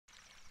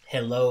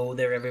Hello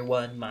there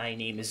everyone, my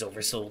name is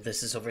Oversoul,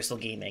 this is Oversoul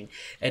Gaming,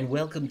 and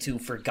welcome to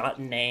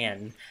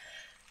ForgottOn.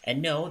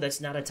 And no,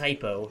 that's not a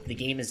typo, the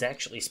game is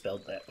actually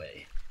spelled that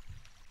way.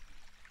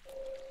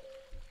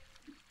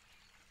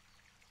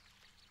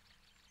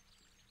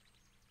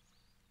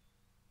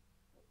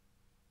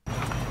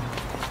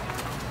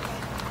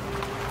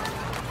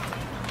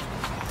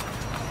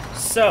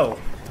 So,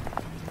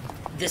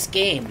 this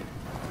game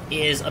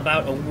is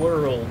about a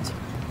world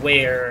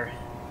where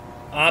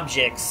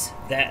objects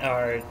that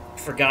are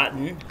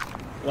forgotten,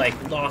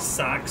 like lost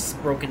socks,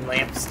 broken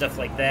lamps, stuff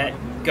like that,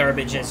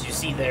 garbage as you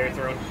see there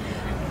thrown,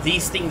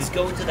 these things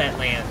go to that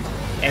land,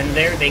 and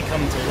there they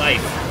come to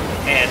life,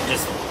 and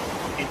just,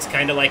 it's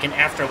kind of like an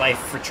afterlife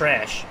for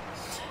trash.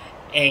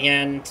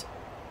 And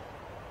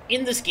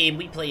in this game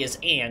we play as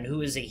Anne,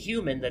 who is a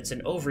human that's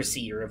an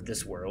overseer of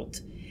this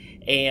world.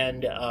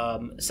 And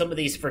some of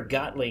these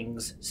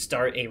Forgotlings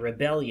start a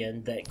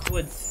rebellion that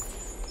could...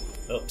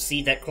 Oh,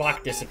 see, that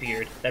clock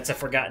disappeared. That's a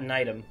forgotten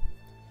item.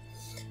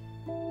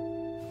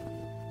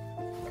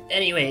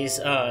 Anyways,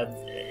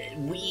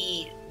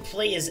 we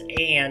play as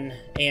Anne,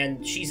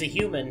 and she's a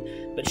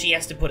human, but she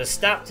has to put a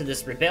stop to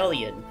this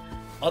rebellion.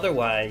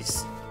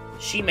 Otherwise,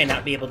 she may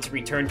not be able to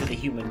return to the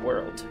human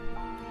world.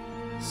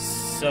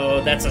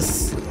 So that's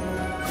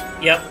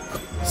a... Yep.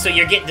 So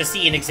you're getting to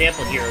see an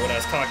example here of what I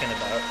was talking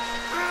about.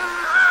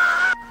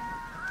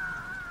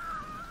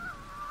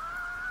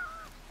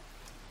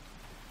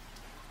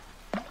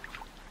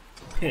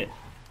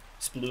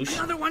 Sploosh.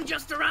 Another one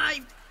just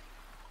arrived!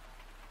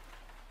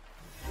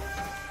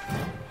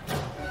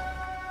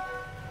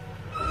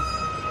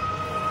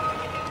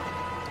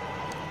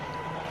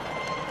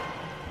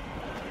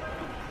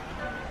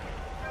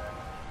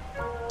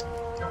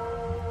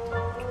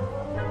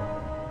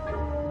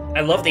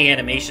 I love the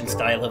animation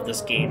style of this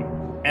game.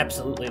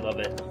 Absolutely love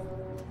it.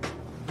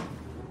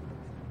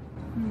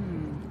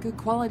 Good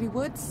quality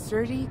wood,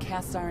 sturdy,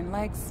 cast iron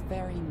legs,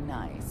 very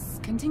nice.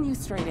 Continue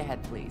straight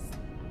ahead, please.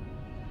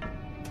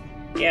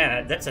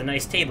 Yeah, that's a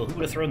nice table. Who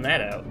would have thrown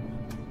that out?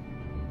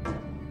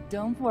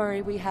 Don't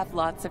worry, we have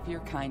lots of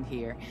your kind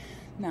here.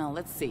 Now,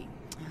 let's see.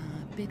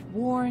 A bit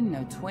worn,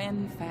 no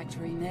twin,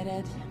 factory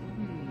knitted.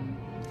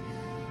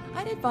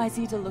 I'd advise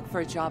you to look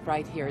for a job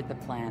right here at the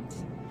plant.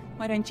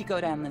 Why don't you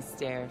go down the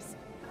stairs?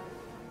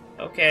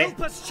 Okay.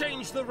 Help us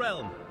change the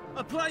realm.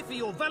 Apply for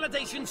your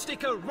validation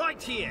sticker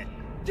right here.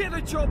 Get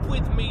a job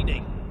with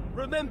meaning.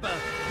 Remember,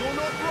 you're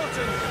not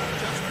rotten,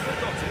 just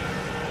forgotten.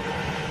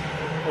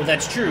 Well,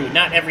 that's true.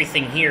 Not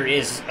everything here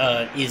is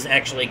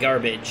actually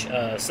garbage.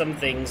 Some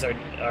things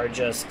are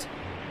just...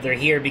 They're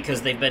here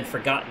because they've been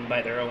forgotten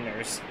by their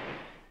owners.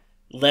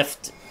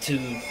 Left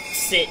to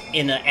sit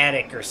in an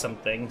attic or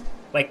something.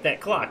 Like that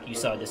clock you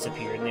saw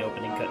disappear in the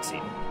opening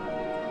cutscene.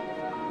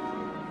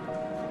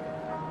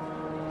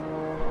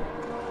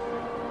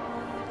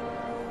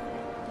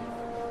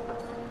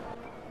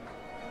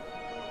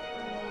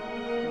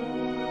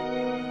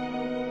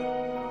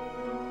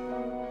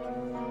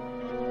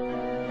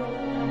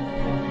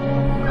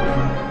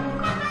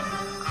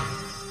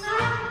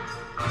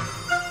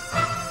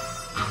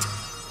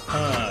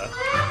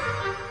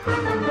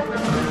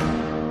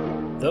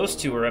 Those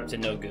two are up to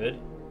no good.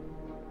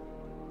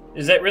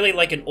 Is that really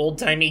like an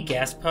old-timey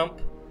gas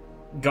pump?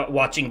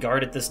 Watching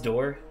guard at this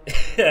door?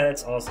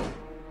 That's awesome.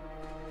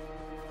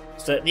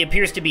 So it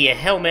appears to be a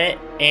helmet,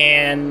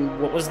 and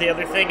what was the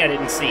other thing? I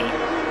didn't see.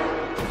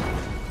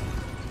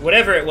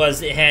 Whatever it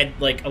was, it had,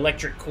 like,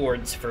 electric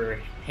cords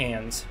for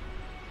hands.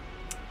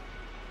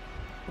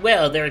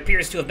 Well, there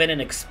appears to have been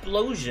an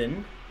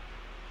explosion.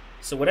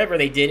 So whatever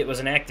they did, it was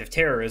an act of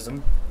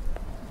terrorism.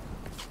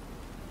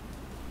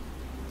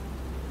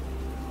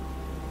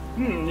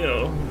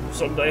 Yeah,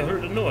 I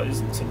heard a noise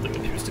and something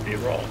appears to be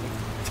wrong.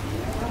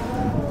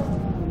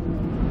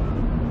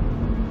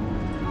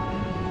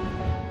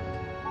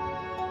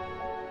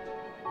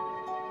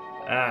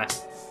 Ah,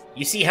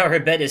 you see how her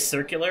bed is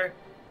circular?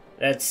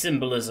 That's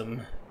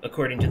symbolism,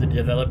 according to the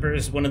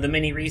developers, one of the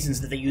many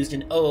reasons that they used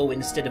an O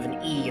instead of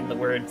an E in the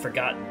word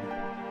forgotten.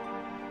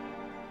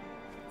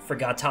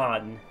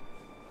 ForgottOn.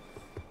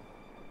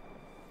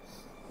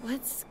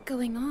 What's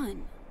going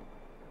on?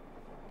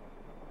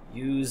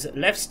 Use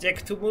left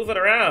stick to move it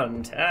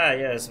around. Ah,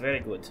 yes,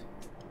 very good.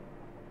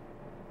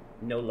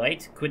 No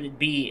light? Could it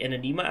be an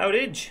anima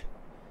outage?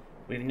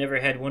 We've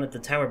never had one at the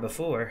tower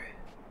before.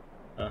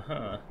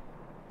 Uh-huh.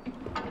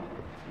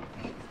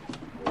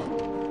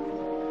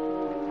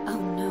 Oh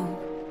no.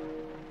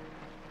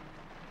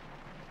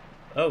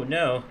 Oh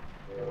no.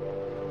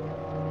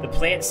 The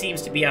plant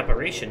seems to be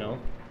operational.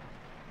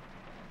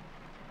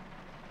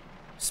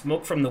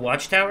 Smoke from the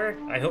watchtower?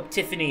 I hope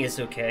Tiffany is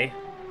okay.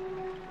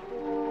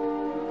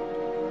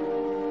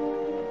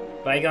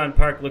 Bygone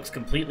Park looks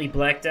completely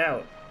blacked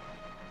out.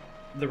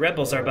 The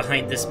rebels are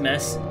behind this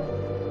mess.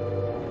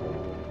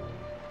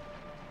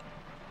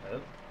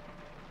 Oh.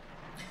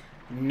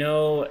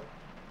 No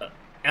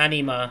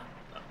anima.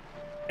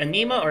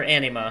 Anima or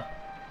anima?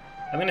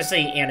 I'm gonna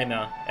say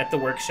anima at the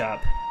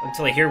workshop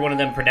until I hear one of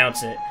them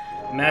pronounce it.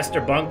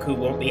 Master Banku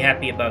won't be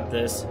happy about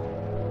this.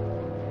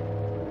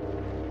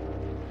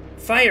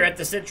 Fire at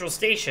the central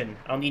station.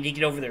 I'll need to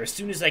get over there as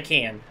soon as I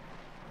can.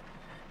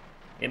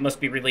 It must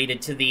be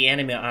related to the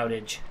anima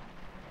outage.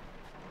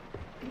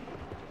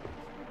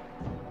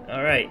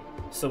 Alright,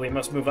 so we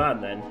must move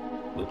on then.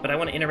 But I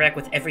want to interact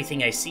with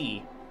everything I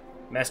see.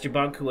 Master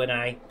Banku and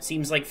I,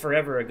 seems like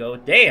forever ago.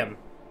 Damn!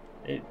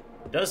 It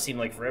does seem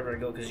like forever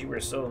ago because you were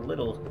so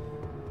little.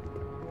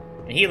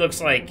 And he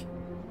looks like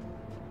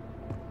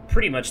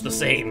pretty much the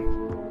same.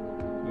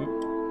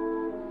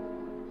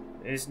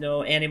 There's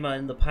no anima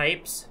in the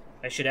pipes.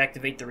 I should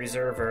activate the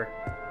reserver.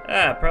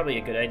 Ah, probably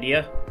a good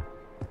idea.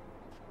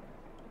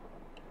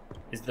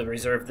 Is the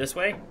reserve this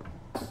way?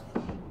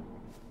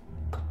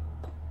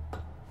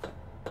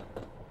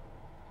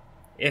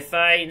 If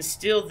I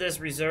instill this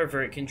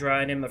reserver, it can draw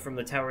anima from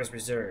the tower's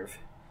reserve.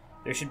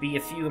 There should be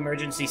a few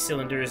emergency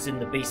cylinders in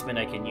the basement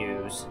I can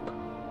use.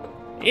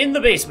 In the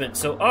basement!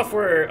 So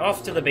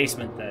off to the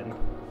basement then.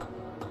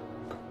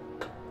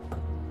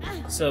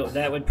 So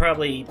that would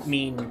probably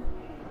mean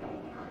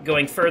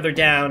going further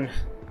down.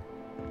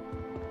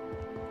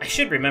 I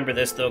should remember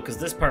this though, because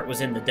this part was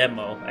in the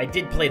demo. I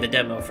did play the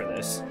demo for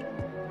this.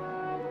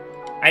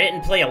 I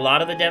didn't play a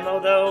lot of the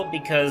demo though,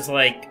 because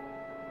like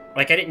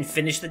I didn't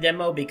finish the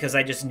demo because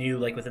I just knew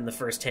like within the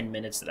first 10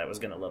 minutes that I was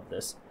gonna love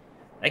this.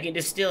 I can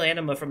distill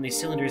anima from these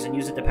cylinders and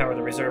use it to power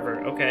the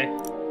reserver. Okay.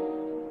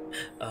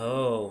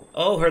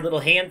 Oh, her little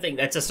hand thing.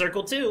 That's a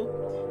circle too.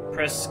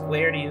 Press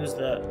square to use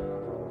the...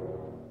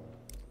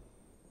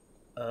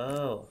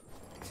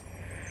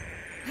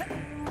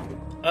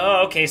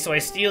 Oh, okay, so I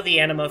steal the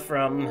anima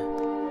from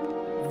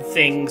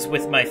things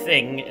with my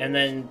thing, and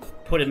then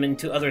put them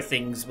into other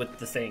things with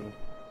the thing.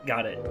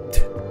 Got it.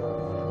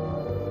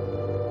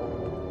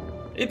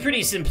 A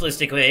pretty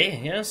simplistic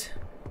way, yes?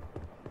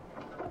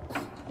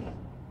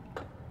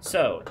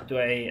 So, do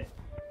I...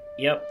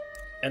 Yep.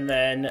 And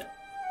then...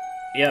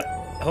 Yep.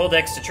 Hold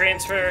X to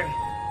transfer.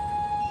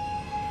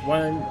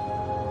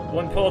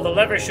 One pull of the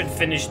lever should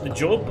finish the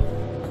job.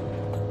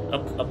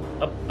 Up,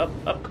 up, up, up,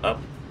 up,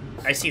 up.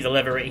 I see the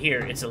lever right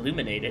here. It's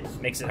illuminated.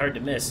 Makes it hard to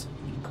miss.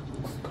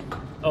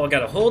 Oh, I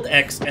gotta hold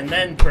X and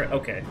then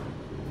okay.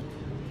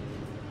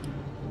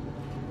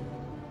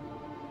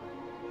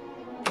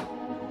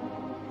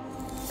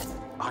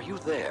 Are you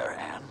there,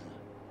 Anne?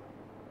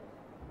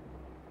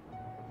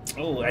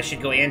 Oh, I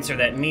should go answer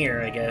that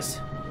mirror, I guess.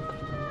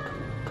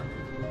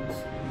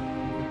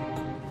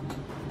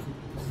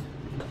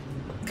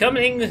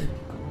 Coming,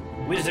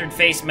 wizard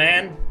face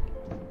man.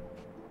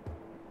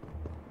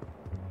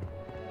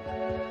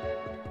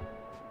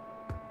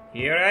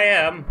 Here I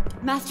am.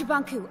 Master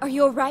Banku, are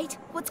you alright?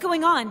 What's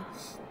going on?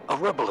 A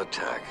rebel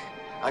attack.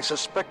 I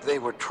suspect they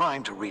were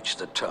trying to reach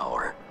the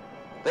tower.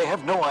 They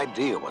have no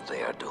idea what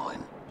they are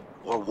doing,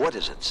 or what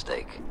is at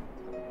stake.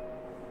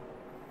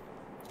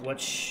 What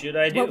should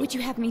I do? What would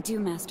you have me do,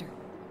 Master?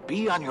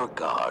 Be on your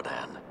guard,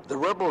 Anne. The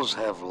rebels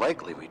have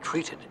likely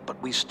retreated,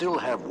 but we still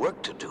have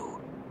work to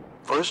do.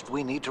 First,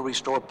 we need to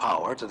restore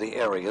power to the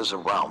areas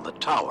around the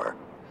tower.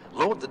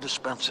 Load the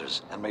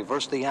dispensers and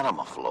reverse the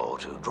anima flow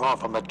to draw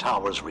from the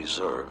tower's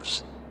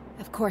reserves.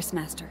 Of course,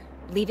 Master.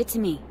 Leave it to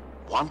me.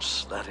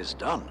 Once that is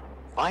done,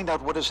 find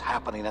out what is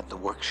happening at the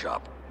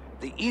workshop.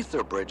 The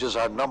ether bridge is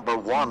our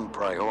 #1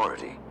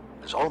 priority.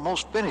 It's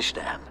almost finished,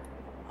 Anne.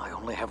 I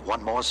only have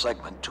one more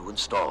segment to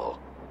install.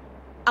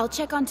 I'll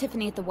check on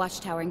Tiffany at the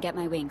watchtower and get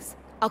my wings.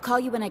 I'll call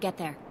you when I get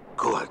there.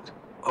 Good.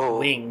 Oh,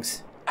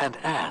 wings. And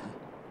Anne,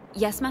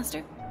 Yes,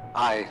 Master?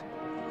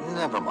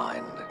 never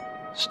mind.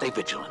 Stay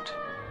vigilant.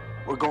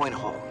 We're going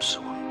home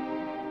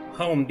soon.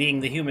 Home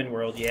being the human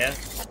world, yeah?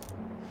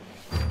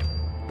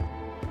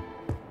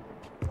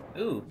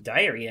 Ooh,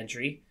 diary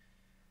entry.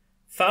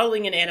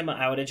 Following an anima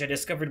outage, I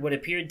discovered what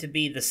appeared to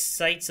be the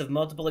sites of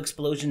multiple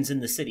explosions in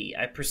the city.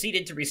 I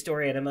proceeded to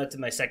restore anima to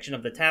my section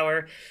of the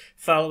tower,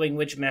 following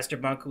which Master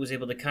Banku was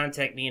able to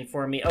contact me and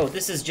inform me... Oh,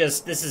 this is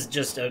just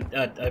a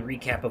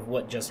recap of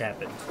what just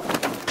happened.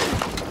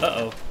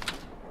 Uh-oh.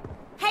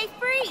 Hey,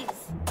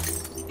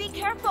 freeze! Be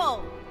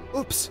careful!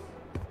 Oops.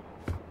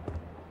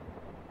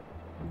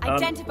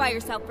 Identify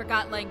yourself,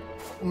 Forgottling.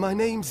 My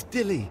name's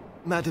Dilly,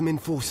 Madam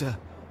Enforcer.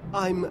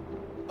 I'm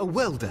a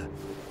welder.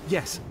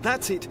 Yes,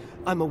 that's it.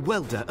 I'm a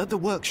welder at the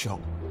workshop.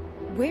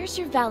 Where's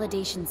your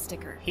validation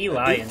sticker? He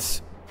lying.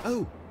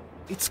 Oh,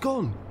 it's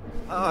gone.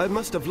 I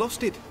must have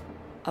lost it.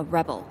 A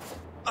rebel.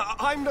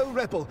 I'm no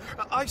rebel.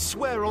 I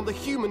swear on the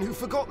human who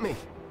forgot me.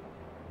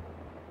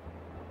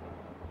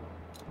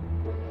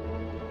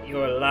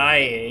 You're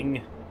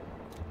lying.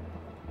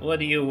 What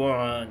do you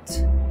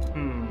want?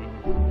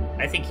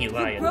 I think he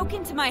lying. You broke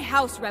into my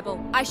house,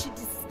 rebel. I should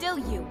distill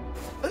you.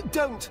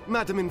 Don't,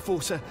 Madam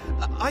Enforcer.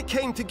 I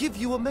came to give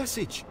you a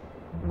message.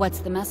 What's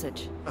the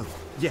message? Oh,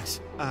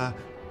 yes.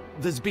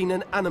 There's been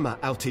an anima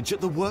outage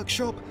at the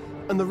workshop,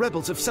 and the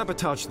rebels have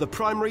sabotaged the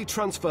primary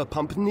transfer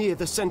pump near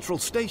the central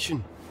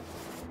station.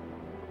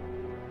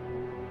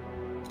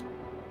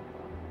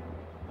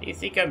 You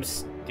think I'm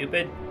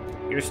stupid?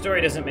 Your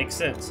story doesn't make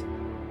sense.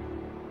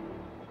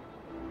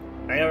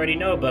 I already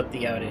know about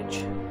the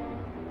outage.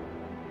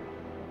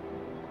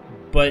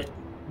 But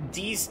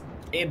these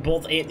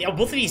both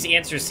of these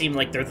answers seem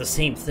like they're the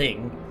same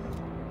thing.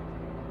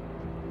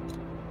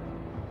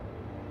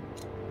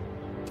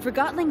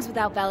 Forgotlings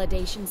without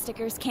validation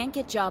stickers can't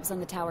get jobs on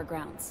the tower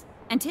grounds.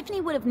 And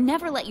Tiffany would have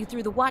never let you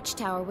through the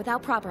watchtower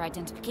without proper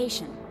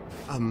identification.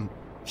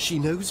 She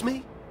knows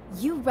me?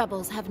 You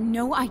rebels have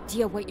no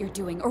idea what you're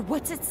doing or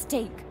what's at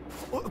stake.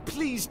 Oh,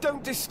 please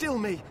don't distill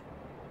me.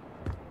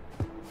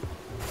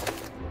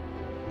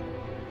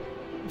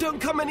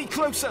 Don't come any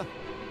closer.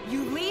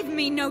 You leave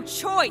me no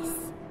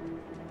choice.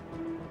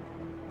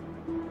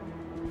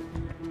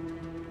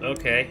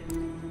 Okay.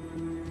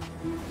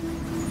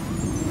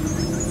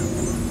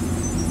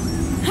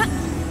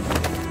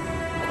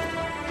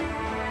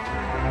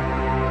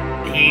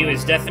 He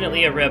was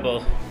definitely a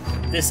rebel.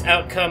 This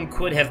outcome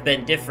could have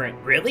been different.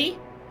 Really?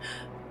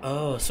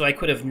 Oh, so I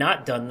could have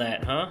not done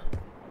that, huh?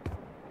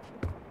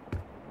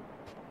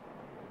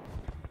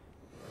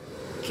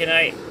 Can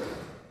I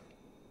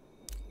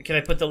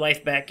put the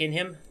life back in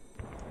him?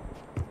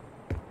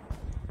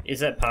 Is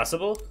that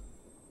possible?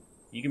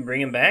 You can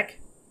bring him back?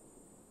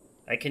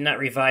 I cannot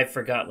revive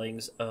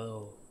Forgotlings.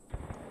 Oh.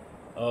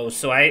 Oh,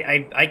 so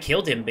I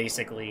killed him,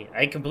 basically.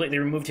 I completely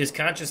removed his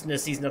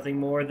consciousness. He's nothing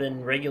more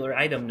than regular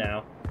item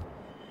now.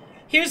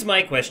 Here's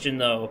my question,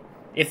 though.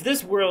 If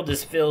this world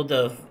is filled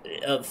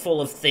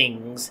full of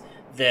things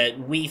that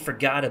we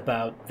forgot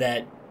about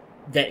that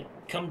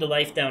come to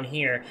life down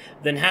here,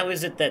 then how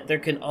is it that there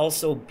can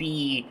also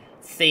be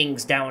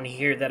things down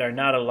here that are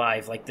not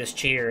alive, like this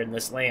chair and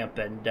this lamp,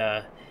 and,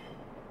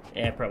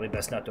 probably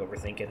best not to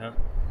overthink it, huh?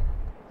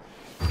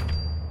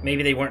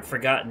 Maybe they weren't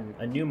forgotten.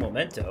 A new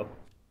memento.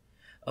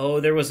 Oh,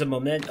 there was a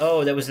memento.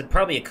 Oh, that was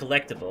probably a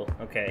collectible.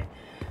 Okay.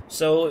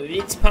 So,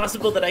 it's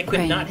possible that I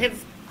could not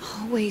have...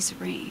 Always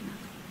rain.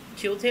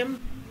 Killed him?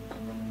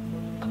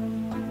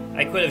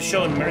 I could have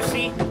shown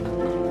mercy?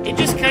 It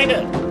just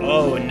kinda...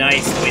 Oh,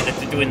 nice, the way that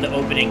they're doing the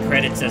opening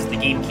credits as the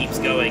game keeps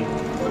going.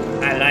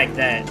 I like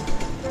that.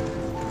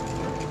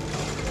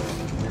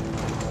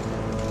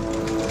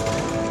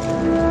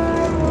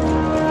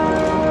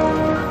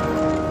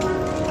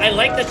 I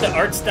like that the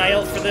art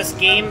style for this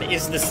game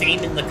is the same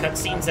in the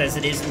cutscenes as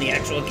it is in the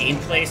actual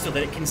gameplay, so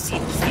that it can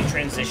seamlessly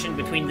transition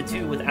between the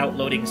two without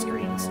loading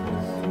screens.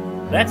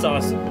 That's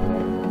awesome.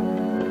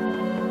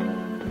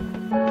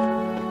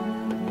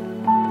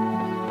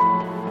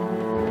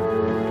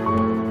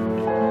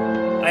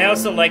 I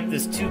also like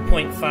this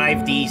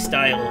 2.5D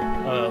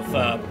style of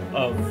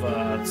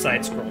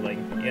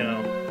side-scrolling, you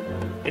know.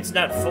 It's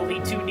not fully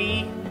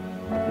 2D,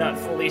 not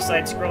fully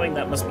side-scrolling.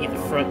 That must be the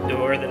front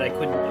door that I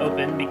couldn't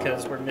open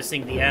because we're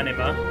missing the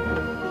anima.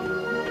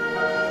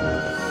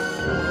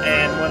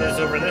 And what is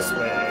over this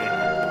way?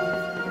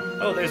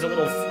 Oh, there's a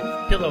little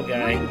pillow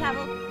guy. Morning,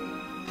 Pavel.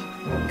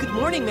 Good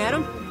morning,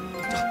 madam.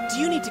 Do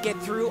you need to get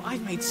through?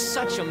 I've made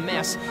such a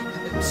mess.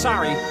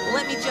 Sorry,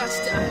 let me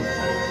just,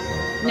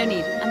 No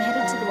need. I'm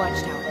headed to the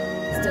watchtower.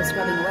 Still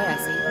scrubbing away, I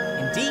see.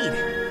 Indeed.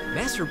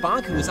 Master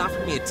Bonku has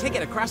offered me a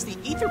ticket across the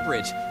Ether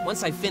Bridge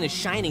once I finish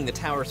shining the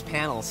tower's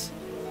panels.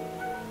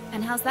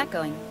 And how's that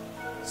going?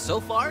 So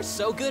far,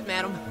 so good,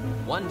 madam.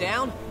 One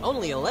down,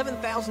 only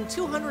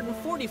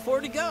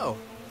 11,244 to go.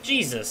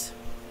 Jesus.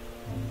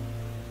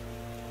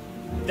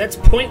 That's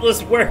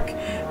pointless work.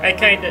 I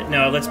kinda...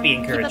 No, let's be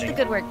encouraging. Keep up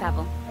the good work,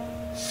 Pavel.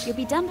 You'll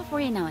be done before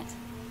you know it.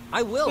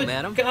 I will, Good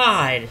madam.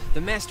 God.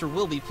 The master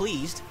will be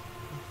pleased.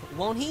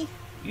 Won't he?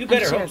 You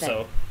better I'm sure hope of it.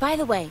 so. By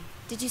the way,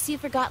 did you see a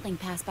Forgotling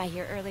pass by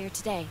here earlier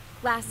today?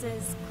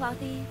 Glasses,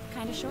 clothy,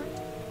 kinda short?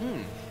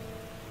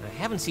 I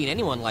haven't seen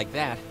anyone like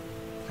that.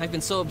 I've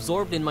been so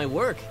absorbed in my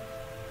work.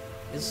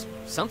 Is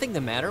something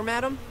the matter,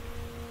 madam?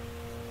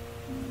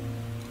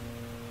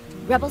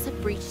 Rebels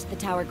have breached the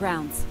tower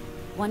grounds.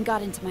 One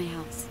got into my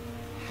house.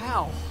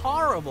 How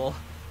horrible.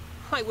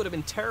 I would have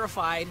been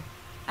terrified.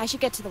 I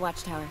should get to the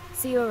watchtower.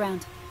 See you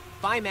around.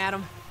 Bye,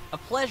 madam. A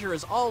pleasure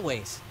as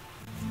always.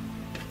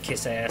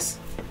 Kiss ass.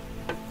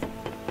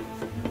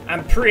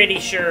 I'm pretty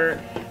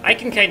sure... I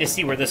can kind of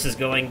see where this is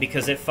going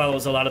because it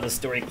follows a lot of the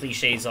story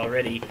cliches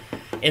already.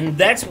 And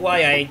that's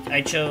why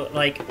I chose...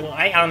 Like, well,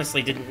 I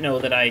honestly didn't know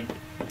that I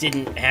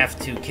didn't have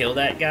to kill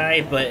that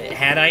guy, but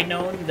had I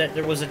known that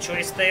there was a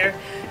choice there,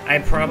 I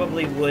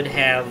probably would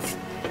have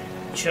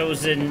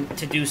chosen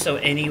to do so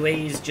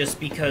anyways, just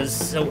because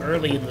so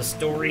early in the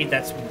story,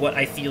 that's what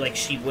I feel like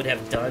she would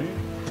have done.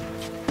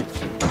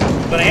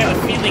 But I have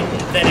a feeling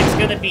that it's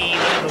gonna be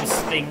one of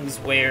those things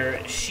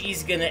where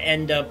she's gonna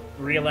end up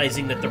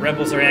realizing that the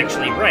rebels are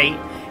actually right,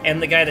 and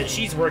the guy that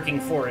she's working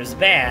for is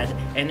bad,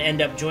 and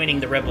end up joining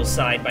the rebel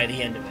side by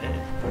the end of it.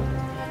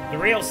 The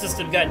rail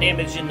system got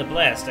damaged in the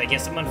blast. I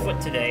guess I'm on foot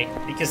today,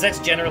 because that's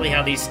generally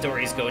how these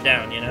stories go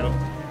down, you know?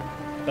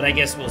 But I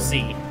guess we'll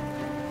see.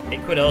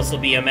 It could also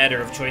be a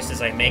matter of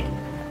choices I make.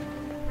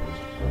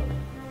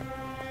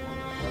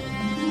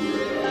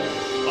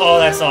 Oh,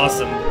 that's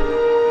awesome.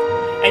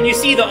 And you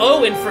see the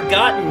O in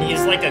Forgotten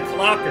is like a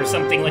clock or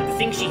something, like the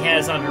thing she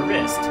has on her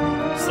wrist.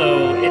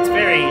 So it's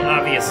very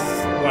obvious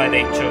why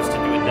they chose to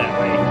do it that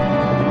way.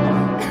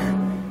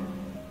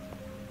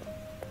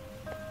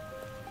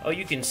 Oh, Oh,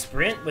 you can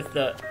sprint with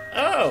the...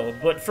 Oh,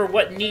 but for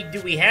what need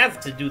do we have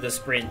to do the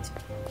sprint?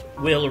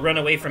 Will run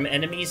away from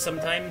enemies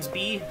sometimes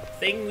be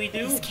thing we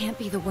do? This can't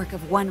be the work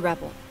of one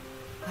rebel.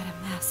 What a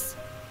mess.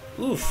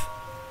 Oof.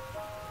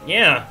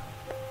 Yeah.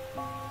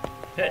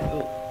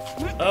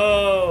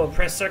 Oh,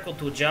 press circle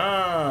to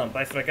jump.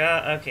 I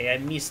forgot. Okay, I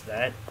missed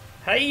that.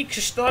 Hi,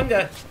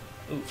 Kshtanga.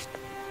 Ooh.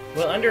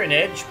 Well, under an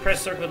edge,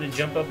 press circle to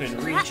jump up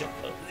and reach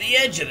the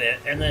edge of it.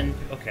 And then,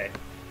 okay.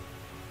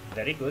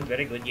 Very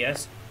good,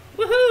 yes.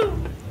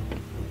 Woohoo!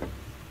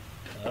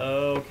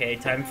 Okay,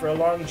 time for a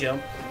long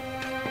jump.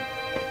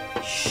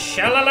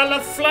 Shalalala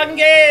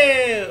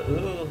flunge!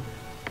 Ooh,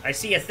 I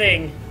see a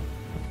thing.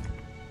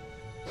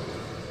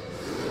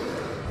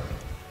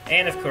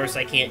 And of course,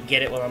 I can't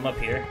get it while I'm up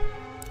here.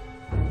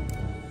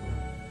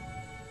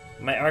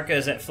 My Arca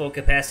is at full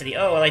capacity.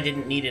 Oh, well, I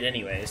didn't need it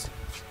anyways.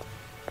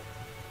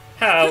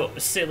 How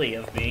silly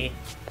of me.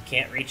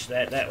 Can't reach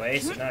that way,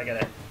 so now I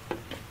gotta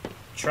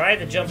try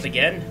the jump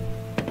again.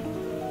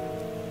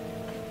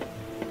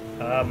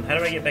 How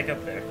do I get back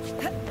up there?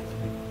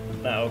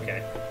 Oh,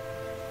 okay.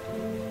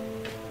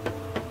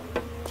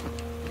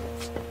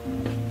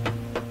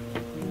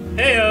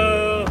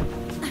 Heyo!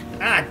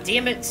 Ah,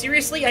 damn it.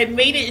 Seriously? I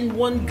made it in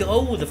one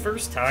go the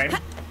first time.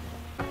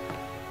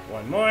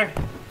 One more.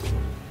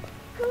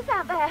 Who's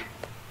out there?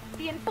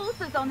 The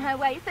Enforcer's on her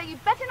way, so you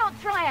better not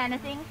try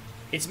anything.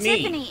 It's me.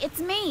 Tiffany, it's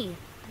me.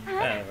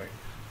 Oh,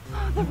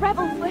 the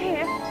rebels were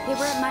here. They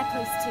were at my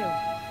place too.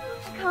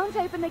 Can't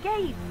open the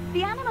gate.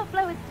 The anima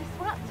flow is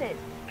disrupted.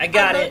 I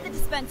got I'll it. load the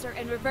dispenser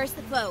and reverse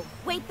the flow.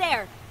 Wait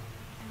there.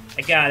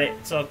 I got it.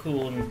 It's all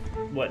cool and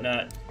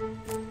whatnot.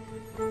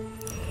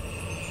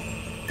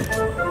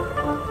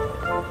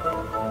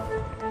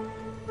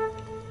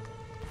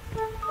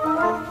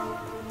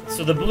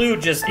 So the blue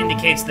just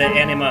indicates that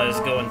anima is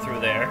going through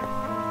there.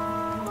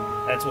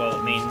 That's what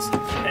it means.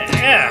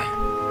 Yeah.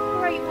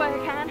 Great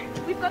work, Anne.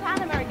 We've got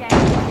anima again.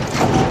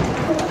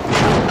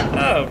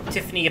 Oh,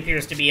 Tiffany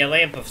appears to be a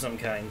lamp of some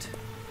kind.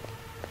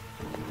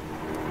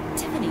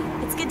 Tiffany,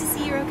 it's good to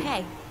see you're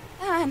okay.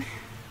 Anne,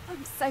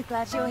 I'm so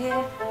glad you're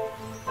here.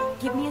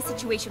 Give me a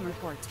situation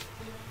report.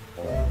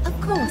 Of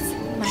course.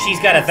 She's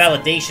got a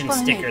validation Follow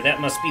me. sticker. That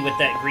must be what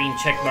that green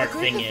checkmark A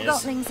group thing of is.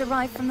 Forgottlings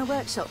arrived from the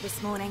workshop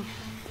this morning.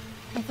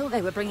 I thought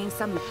they were bringing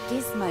some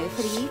gizmo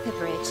for the ether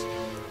bridge.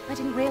 I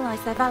didn't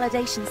realize their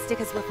validation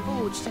stickers were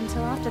forged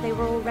until after they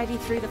were already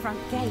through the front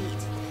gate.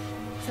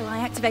 So I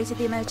activated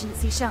the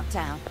emergency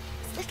shutdown.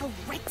 This little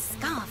red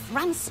scarf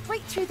ran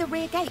straight through the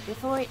rear gate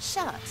before it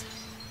shut.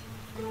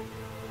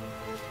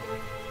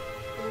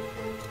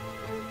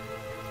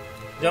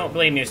 Don't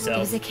blame It yourself.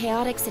 was a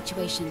chaotic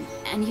situation,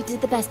 and you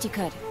did the best you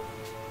could.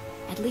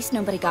 At least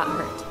nobody got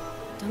hurt.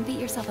 Don't beat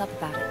yourself up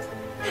about it.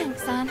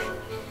 Thanks, Anne.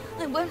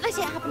 I won't let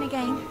it happen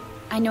again.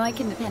 I know I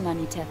can depend on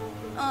you, Tiff.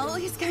 Oh,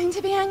 he's going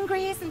to be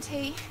angry, isn't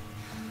he?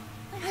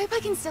 I hope I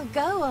can still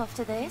go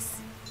after this.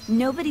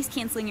 Nobody's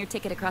canceling your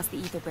ticket across the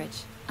ether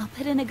bridge. I'll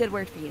put in a good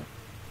word for you.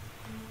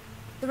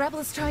 The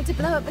rebels tried to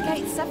blow up the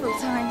gate several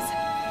times.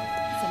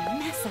 It's a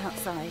mess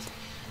outside.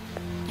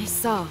 I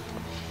saw.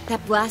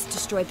 That blast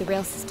destroyed the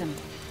rail system.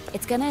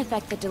 It's gonna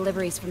affect the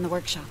deliveries from the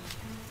workshop.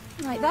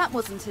 Like that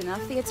wasn't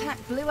enough, the attack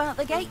blew out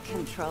the gate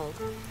control.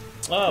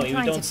 Oh, I'm you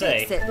trying don't to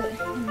say. fix it, but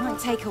it might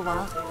take a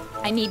while.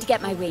 I need to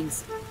get my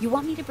wings. You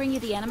want me to bring you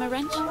the anima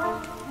wrench?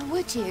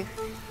 Would you?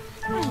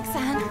 Thanks,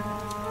 Anne.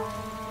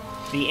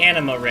 The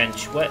anima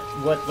wrench. What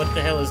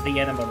the hell is the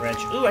anima wrench?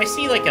 Ooh, I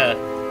see like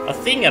a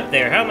thing up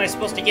there. How am I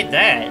supposed to get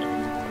that?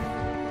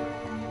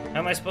 How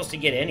am I supposed to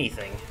get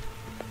anything?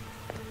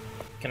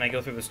 Can I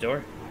go through this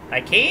door?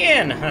 I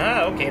can!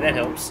 Haha, okay, that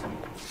helps.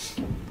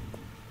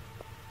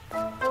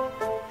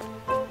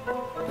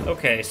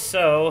 Okay,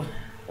 so...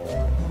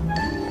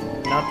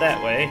 not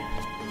that way.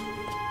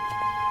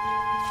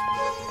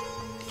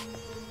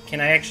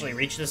 Can I actually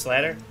reach this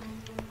ladder?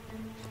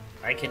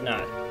 I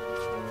cannot.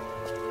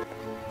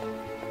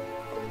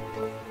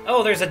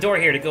 Oh, there's a door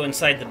here to go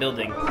inside the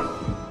building.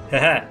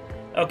 Haha.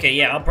 Okay,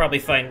 yeah, I'll probably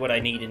find what I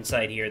need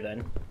inside here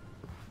then.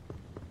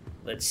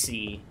 Let's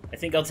see. I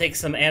think I'll take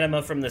some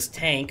anima from this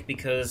tank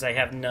because I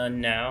have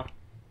none now.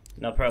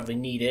 And I'll probably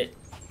need it.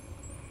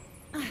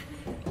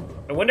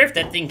 I wonder if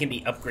that thing can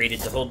be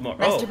upgraded to hold more.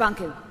 Master Oh,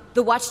 Banku,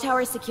 the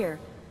watchtower is secure.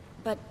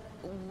 But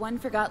one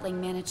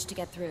Forgottling managed to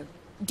get through.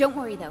 Don't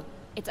worry though,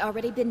 it's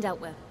already been dealt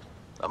with.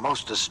 A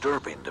most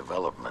disturbing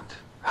development.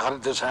 How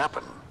did this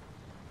happen?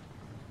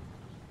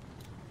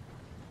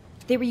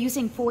 They were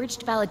using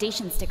forged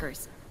validation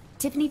stickers.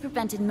 Tiffany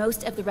prevented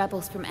most of the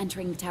rebels from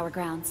entering the tower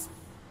grounds.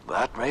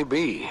 That may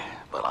be,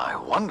 but I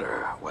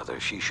wonder whether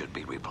she should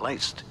be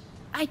replaced.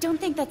 I don't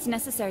think that's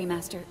necessary,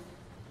 Master.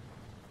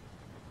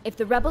 If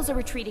the rebels are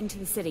retreating to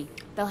the city,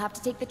 they'll have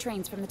to take the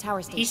trains from the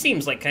tower station. he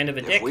seems like kind of a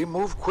If dick. we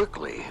move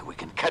quickly, we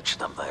can catch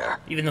them there.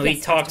 Even though he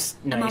Yes, talks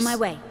Master. nice. I'm on my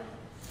way.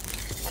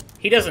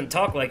 He doesn't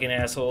talk like an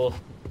asshole,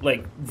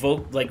 like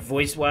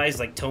voice-wise,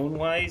 like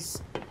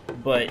tone-wise,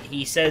 but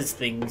he says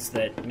things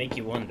that make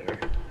you wonder.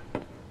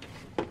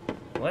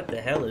 What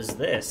the hell is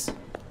this?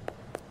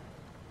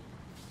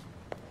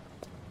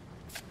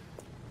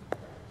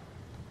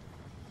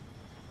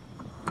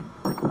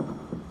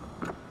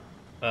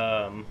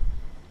 I'm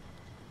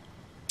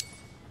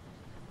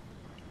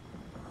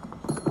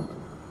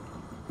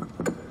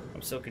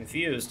so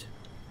confused.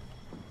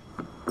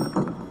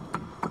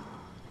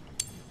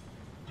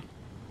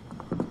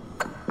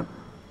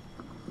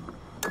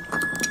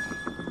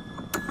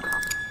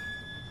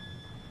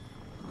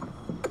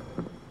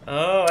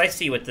 Oh, I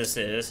see what this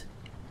is.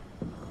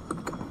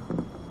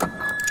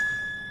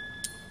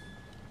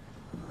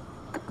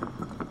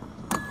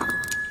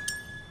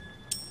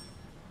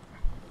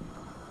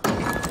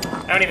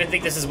 I don't even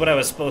think this is what I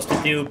was supposed to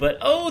do, but...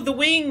 Oh, the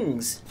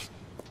wings!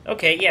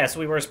 Okay, yeah, so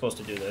we were supposed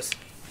to do this.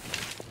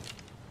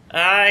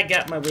 I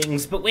got my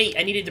wings, but wait,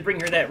 I needed to bring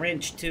her that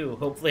wrench, too.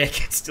 Hopefully I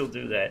can still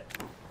do that.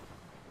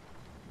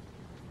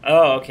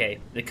 Oh, okay.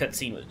 The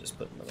cutscene was just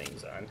putting the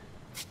wings on.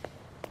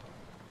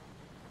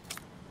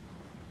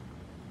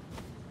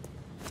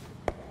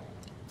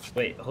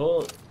 Wait,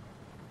 hold...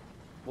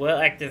 Well,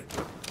 active...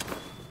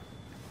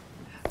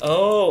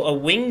 Oh, a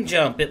wing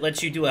jump. It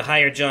lets you do a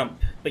higher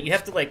jump. But you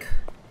have to, like...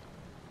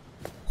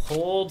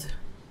 Hold...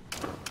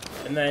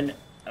 And then...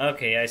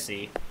 Okay, I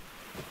see.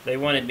 They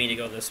wanted me to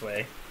go this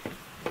way.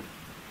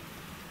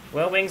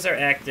 Well, wings are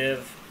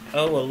active.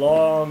 Oh, a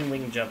long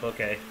wing jump,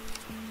 okay.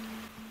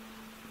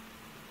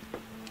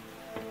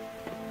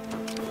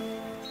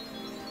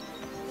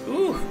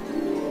 Ooh!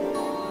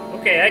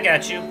 Okay, I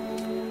got you.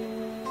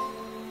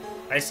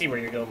 I see where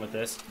you're going with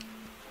this.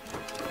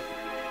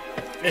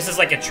 This is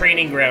like a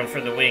training ground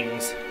for the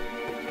wings.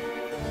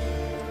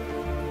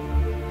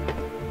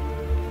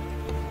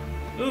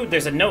 Ooh,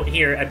 there's a note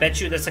here. I bet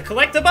you that's a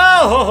collectible!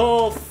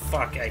 Oh,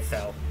 fuck, I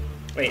fell.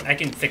 Wait, I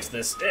can fix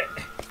this.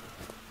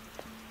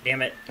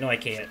 Damn it. No, I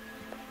can't.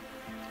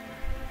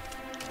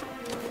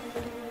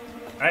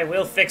 I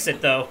will fix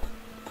it, though.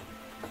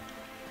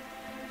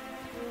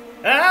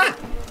 Ah!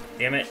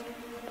 Damn it.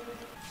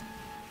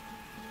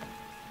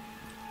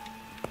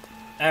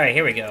 Alright,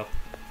 here we go.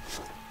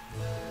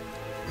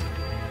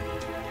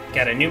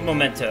 Got a new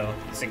memento.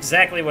 It's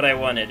exactly what I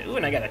wanted. Ooh,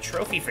 and I got a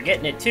trophy for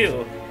getting it,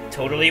 too.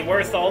 Totally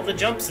worth all the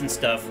jumps and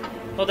stuff.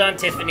 Hold on,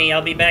 Tiffany.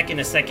 I'll be back in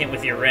a second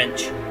with your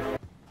wrench.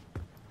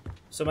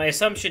 So my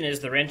assumption is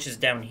the wrench is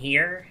down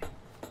here.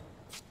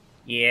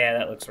 Yeah,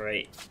 that looks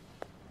right.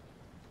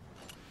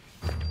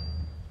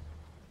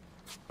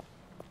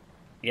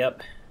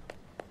 Yep.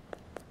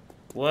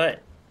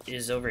 What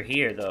is over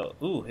here, though?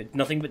 Ooh, it's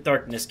nothing but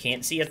darkness.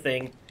 Can't see a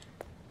thing.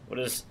 What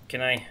is...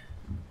 Can I...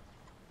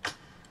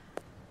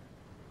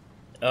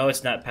 Oh,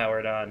 it's not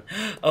powered on.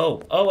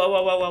 Oh! Oh, oh,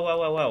 oh, oh, oh,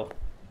 oh, oh, oh.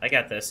 I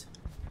got this.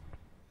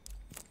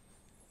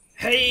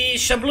 Hey,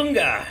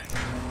 Shablunga!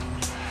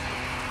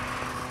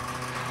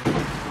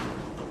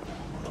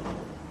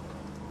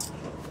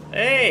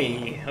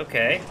 Hey,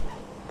 okay.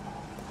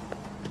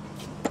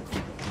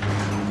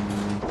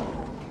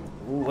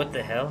 Ooh, what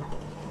the hell?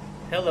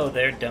 Hello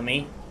there,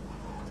 dummy.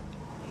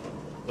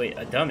 Wait,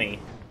 a dummy?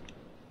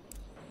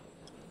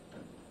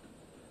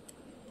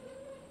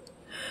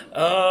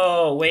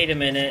 Oh, wait a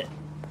minute.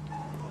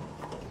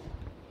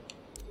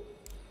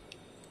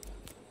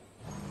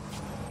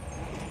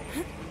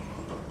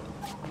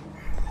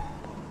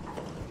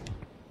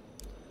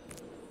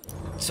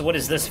 So what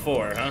is this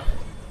for, huh?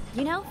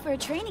 You know, for a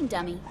training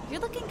dummy, you're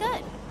looking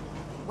good.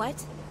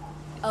 What?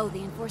 Oh, the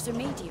Enforcer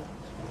made you.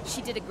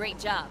 She did a great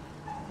job.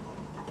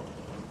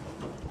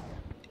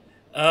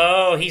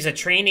 Oh, he's a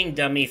training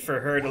dummy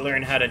for her to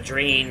learn how to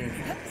drain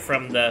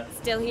from the...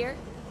 Still here?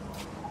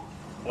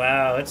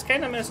 Wow, it's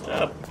kind of messed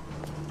up.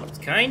 It's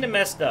kind of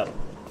messed up.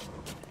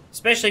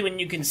 Especially when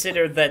you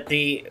consider that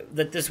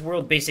that this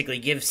world basically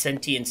gives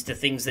sentience to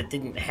things that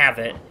didn't have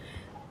it.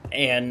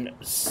 And...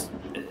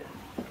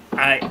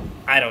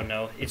 I don't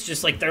know. It's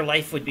just like their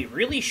life would be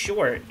really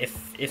short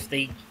if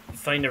they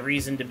find a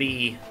reason to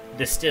be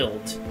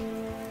distilled.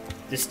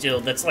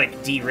 Distilled, that's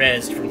like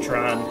de-rezzed from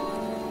Tron.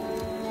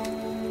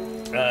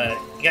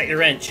 You got your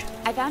wrench.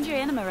 I found your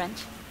anima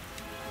wrench.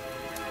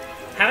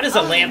 How does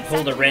a lamp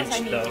hold a wrench,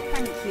 though?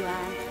 Thank you,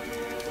 Anne.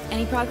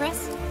 Any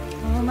progress?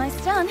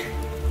 Almost done.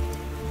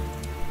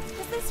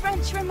 Does this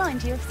wrench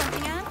remind you of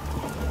something, Anne?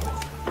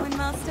 When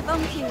Master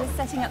Bonky was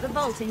setting up the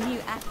vault and you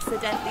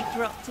accidentally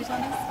dropped it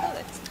on his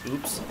foot.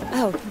 Oops.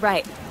 Oh,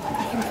 right.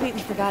 I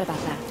completely forgot about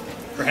that.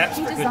 Perhaps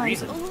You for good designed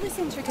reason. all this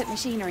intricate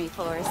machinery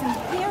for us,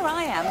 and here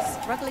I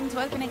am struggling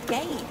to open a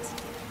gate.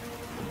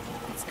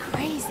 It's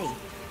crazy.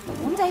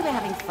 One day we're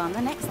having fun,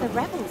 the next the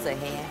rebels are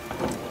here.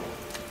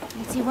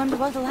 Makes you wonder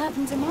what'll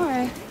happen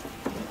tomorrow.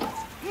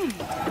 I think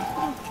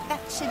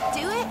that should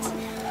do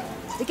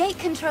it. The gate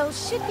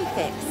controls should be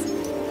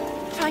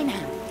fixed. Try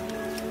now.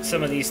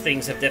 Some of these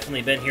things have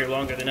definitely been here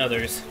longer than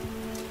others.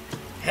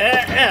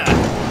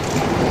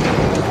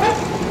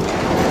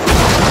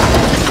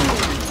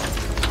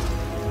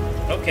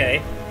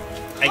 Okay.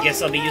 I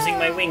guess I'll be using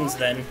my wings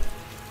then.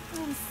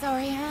 I'm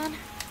sorry, Anne.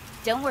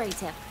 Don't worry,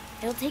 Tiff.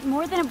 It'll take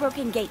more than a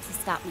broken gate to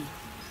stop me.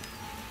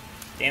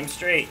 Damn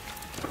straight.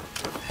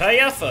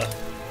 Hayaffa.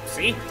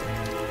 See?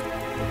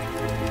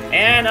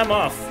 And I'm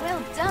off.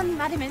 Well done,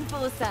 Madam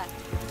Enforcer.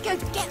 Go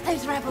get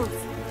those rebels.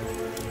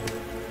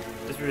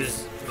 This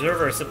was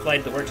observer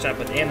supplied the workshop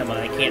with anima,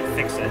 I can't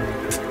fix it.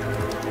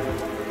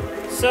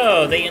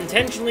 So, they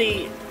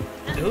intentionally...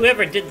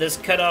 Whoever did this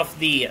cut off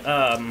the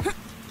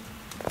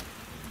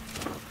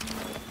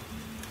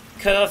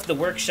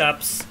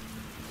workshop's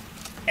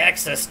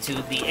access to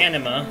the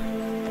anima.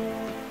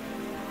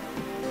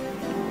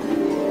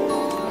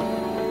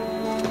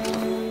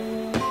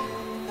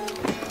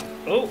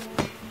 Oh,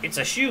 it's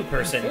a shoe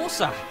person.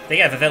 Enforcer. They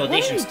have a validation What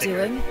are you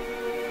sticker. doing?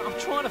 I'm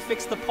trying to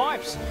fix the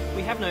pipes.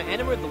 We have no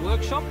anima at the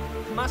workshop.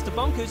 Master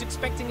Bonku's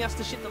expecting us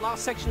to ship the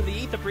last section of the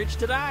ether bridge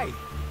today.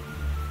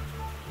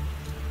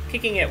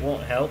 Kicking it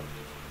won't help.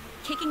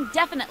 Kicking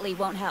definitely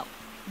won't help.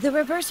 The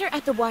reverser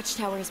at the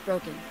watchtower is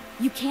broken.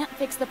 You can't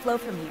fix the flow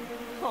from here.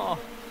 Oh,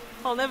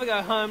 I'll never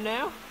go home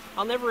now.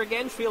 I'll never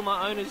again feel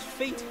my owner's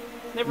feet.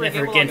 Never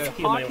Never again again will I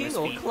feel go my hiking owner's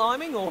or feet.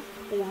 climbing or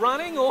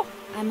running or...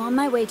 I'm on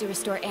my way to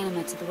restore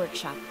anima to the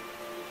workshop.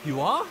 You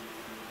are?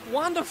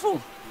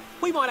 Wonderful!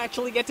 We might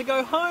actually get to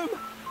go home!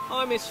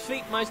 I miss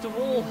feet most of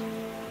all.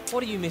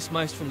 What do you miss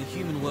most from the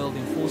human world,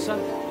 Enforcer?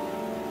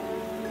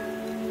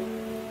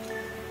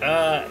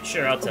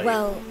 Sure, I'll tell you.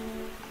 Well,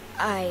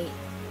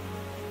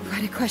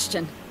 what a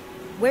question.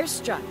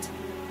 Where's Struct?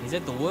 He's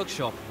at the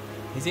workshop.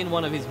 He's in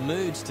one of his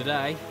moods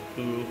today.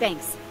 Ooh.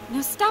 Thanks.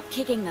 Now stop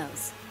kicking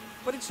those.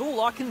 But it's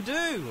all I can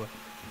do!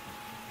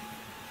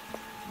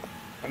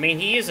 I mean,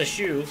 he is a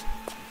shoe.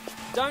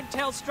 Don't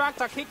tell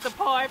Struct I kicked the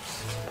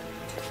pipes!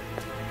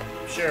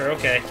 Sure,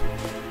 okay.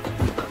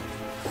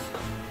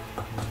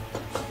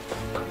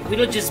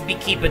 We'll just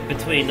keep it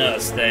between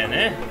us then,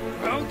 eh?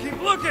 Well,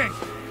 keep looking.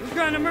 We've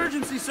got an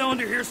emergency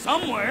cylinder here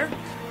somewhere.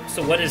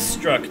 So what is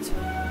Struct?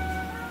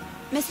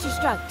 Mr.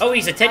 Struct. Oh,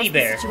 he's a teddy how's the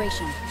bear.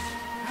 situation?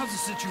 How's the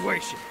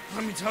situation?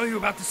 Let me tell you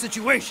about the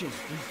situation,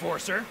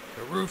 Enforcer.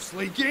 The roof's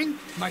leaking,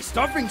 my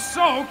stuffing's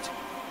soaked,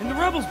 and the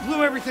rebels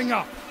blew everything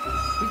up.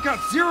 We've got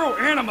 0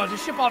 anima to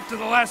ship off to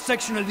the last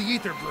section of the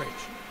ether bridge.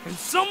 And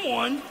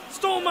someone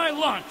stole my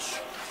lunch.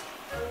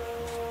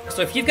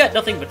 So if you've got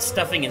nothing but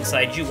stuffing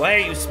inside you, why are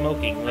you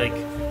smoking? Like,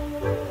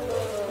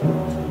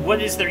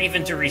 what is there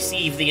even to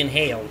receive the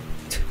inhale?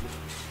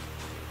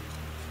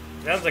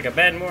 Sounds like a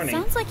bad morning.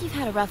 Sounds like you've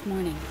had a rough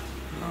morning.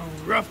 Oh,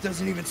 rough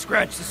doesn't even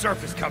scratch the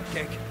surface,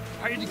 Cupcake.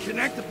 I had to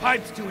connect the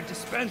pipes to a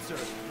dispenser,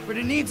 but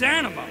it needs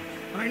anima.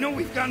 I know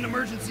we've got an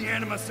emergency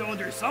anima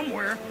cylinder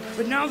somewhere,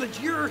 but now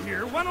that you're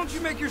here, why don't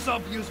you make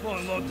yourself useful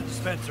and load the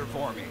dispenser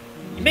for me?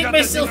 You make got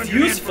that thing myself on your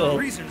hand useful? For a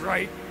reason,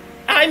 right?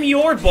 I'm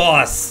your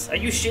boss! Are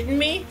you shitting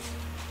me?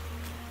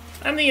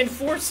 I'm the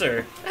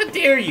enforcer. How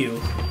dare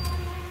you?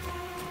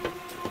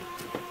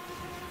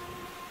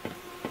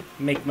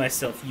 Make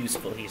myself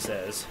useful, he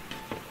says.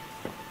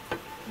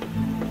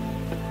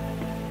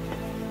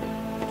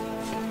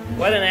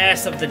 What an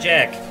ass of the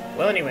Jack.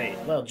 Well, anyway,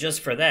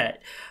 just for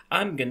that,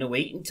 I'm gonna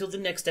wait until the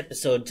next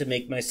episode to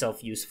make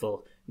myself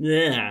useful.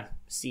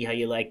 See how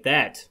you like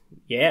that.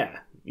 Yeah,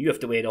 you have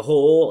to wait a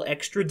whole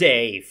extra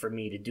day for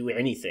me to do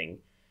anything.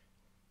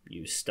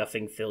 You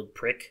stuffing-filled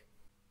prick.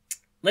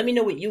 Let me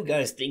know what you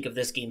guys think of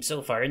this game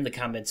so far in the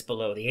comments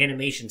below. The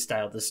animation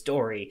style, the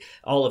story,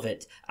 all of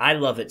it. I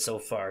love it so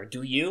far.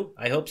 Do you?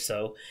 I hope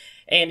so.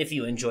 And if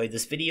you enjoyed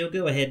this video,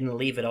 go ahead and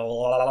leave it a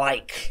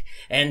like.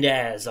 And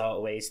as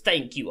always,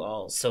 thank you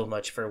all so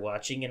much for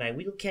watching, and I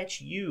will catch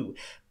you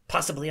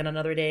possibly on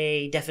another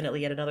day,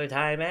 definitely at another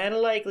time, and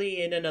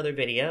likely in another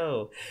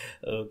video.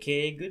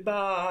 Okay,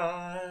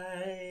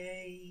 goodbye.